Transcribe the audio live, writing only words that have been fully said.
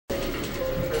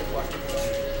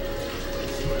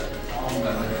I'm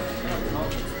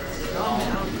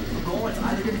going. It's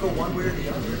either going to go one way or the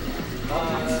other.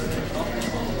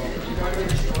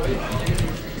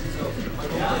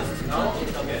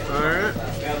 Alright.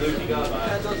 Yeah, Luke, you got it.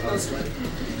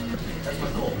 That's my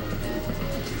goal.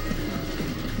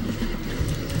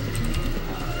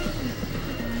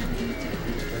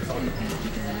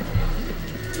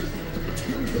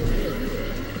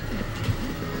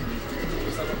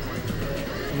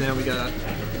 Now we got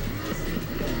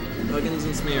Huggins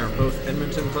and Smear, both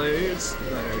Edmonton players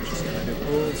that are just gonna do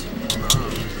pulls.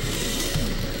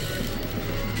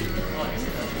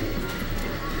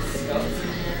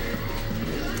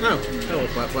 Oh, hello,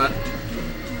 Flat Flat.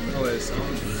 Always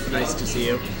nice to see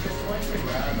you.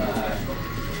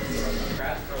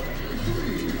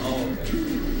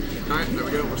 Alright, there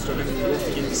we go. We're starting to wolf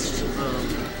against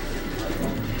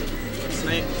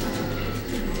Snake.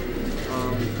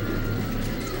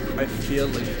 I feel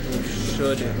like we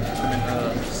should,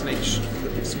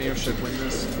 Smear should win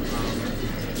this,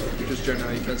 just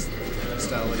generally because the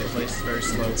style that he plays is very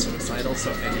slow, suicidal,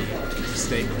 so any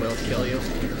mistake will kill you.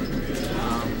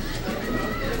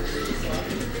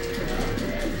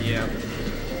 Yeah.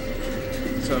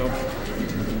 So,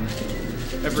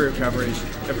 every recovery,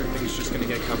 everything's just going to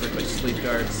get covered by sleep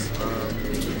guards,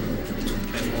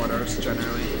 and mortars,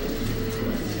 generally.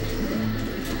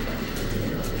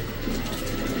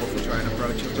 Try and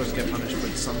approach, he'll just get punished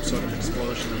with some sort of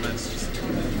explosion, and that's just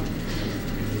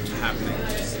happening.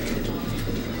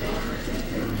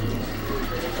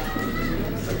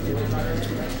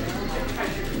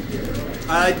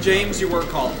 James, you were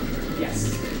called.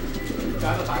 Yes. Do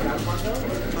I have a background one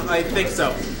though? I think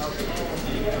so.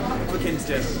 Huggins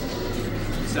did.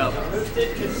 So.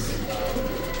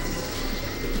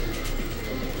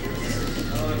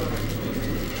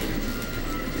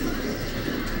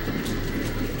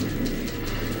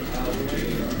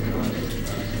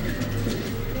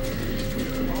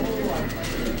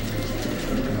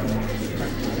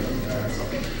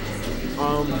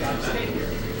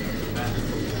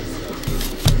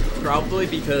 Probably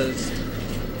because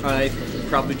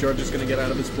probably George is going to get out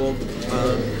of his pool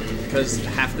because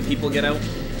half the people get out.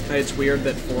 It's weird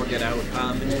that 4 get out.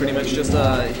 It's pretty much just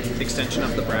a extension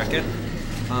of the bracket.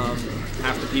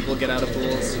 Half the people get out of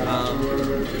pools.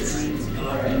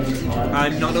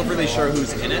 I'm not overly sure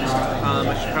who's in it.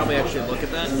 I should probably actually look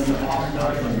at that.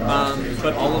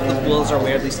 But all of the pools are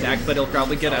weirdly stacked, but he'll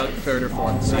probably get out 3rd or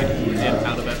 4th seed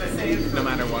out of it, no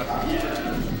matter what.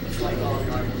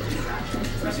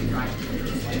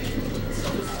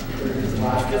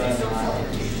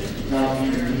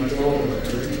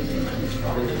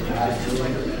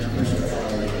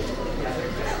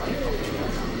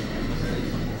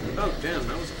 Oh damn,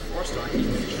 that was a 4-star. He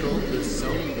controlled this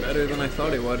zone better than I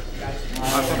thought he would. I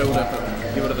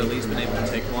thought he would have at least been able to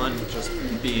take one, just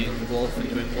being wolf and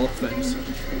doing wolf things.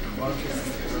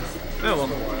 Oh well.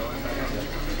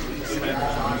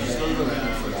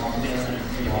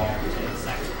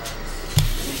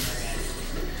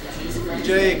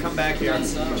 Jay, come back here.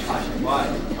 Why?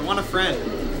 I want a friend.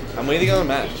 I'm waiting on a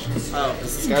match. Oh. The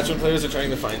Saskatchewan players are trying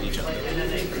to find each other.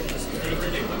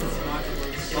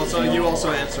 Also, you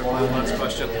also answered my last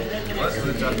question. What?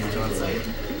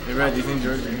 Hey, Brad, do you think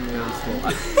George is going to be able to school?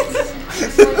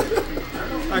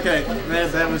 Okay,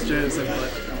 that was Jay's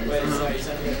input.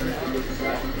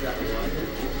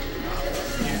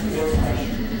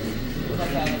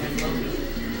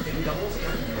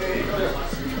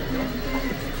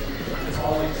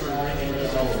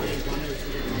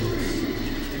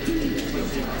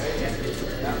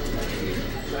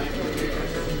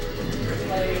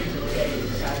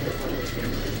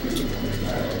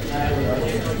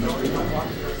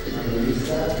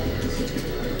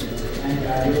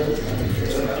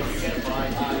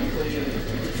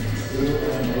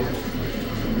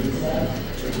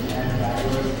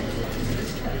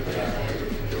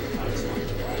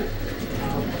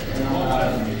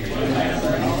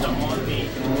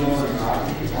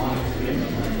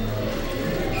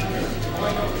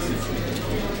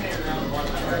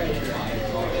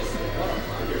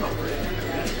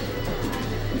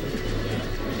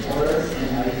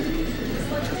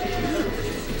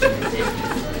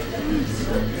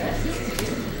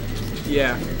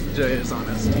 Yeah, Jay is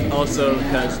honest. Also,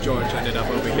 because George ended up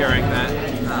overhearing that,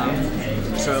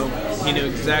 so he knew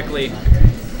exactly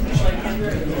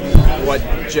what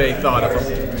Jay thought of him.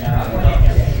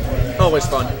 Always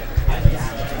fun.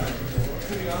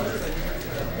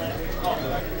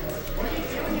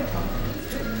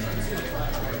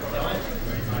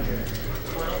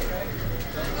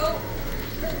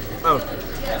 Oh.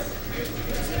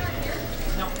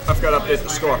 I forgot to update the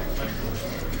score.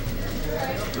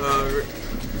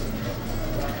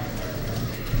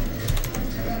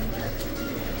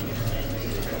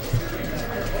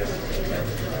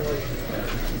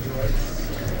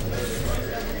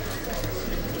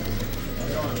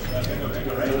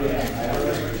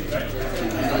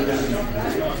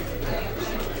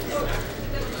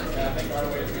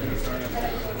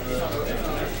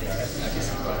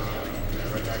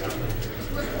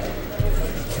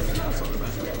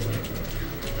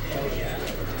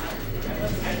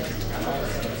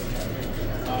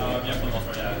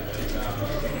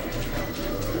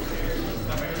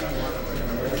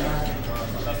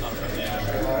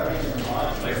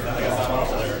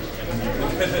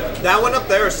 That one up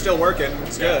there is still working.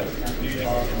 It's good.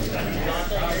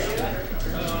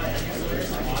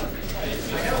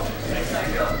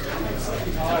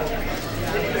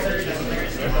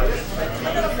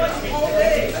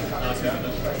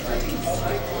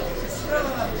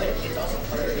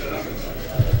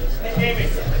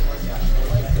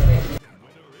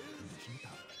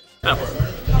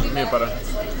 Me para.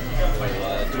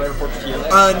 Do I report to you?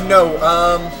 No.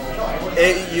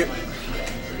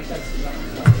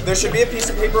 There should be a piece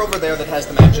of paper over there that has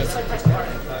the matches.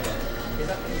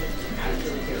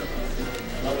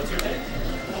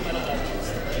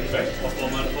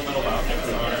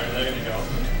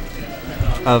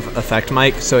 Of effect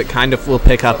mic, so it kind of will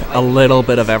pick up a little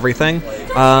bit of everything.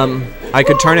 I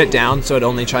could turn it down so it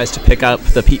only tries to pick up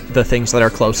the things that are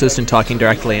closest and talking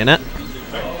directly in it.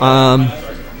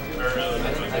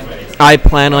 I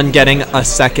plan on getting a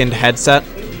second headset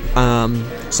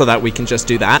so that we can just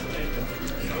do that.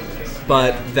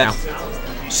 But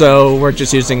so we're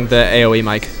just using the AOE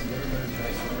mic.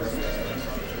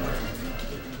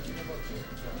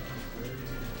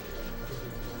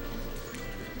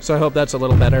 So I hope that's a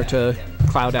little better to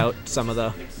cloud out some of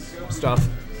the stuff.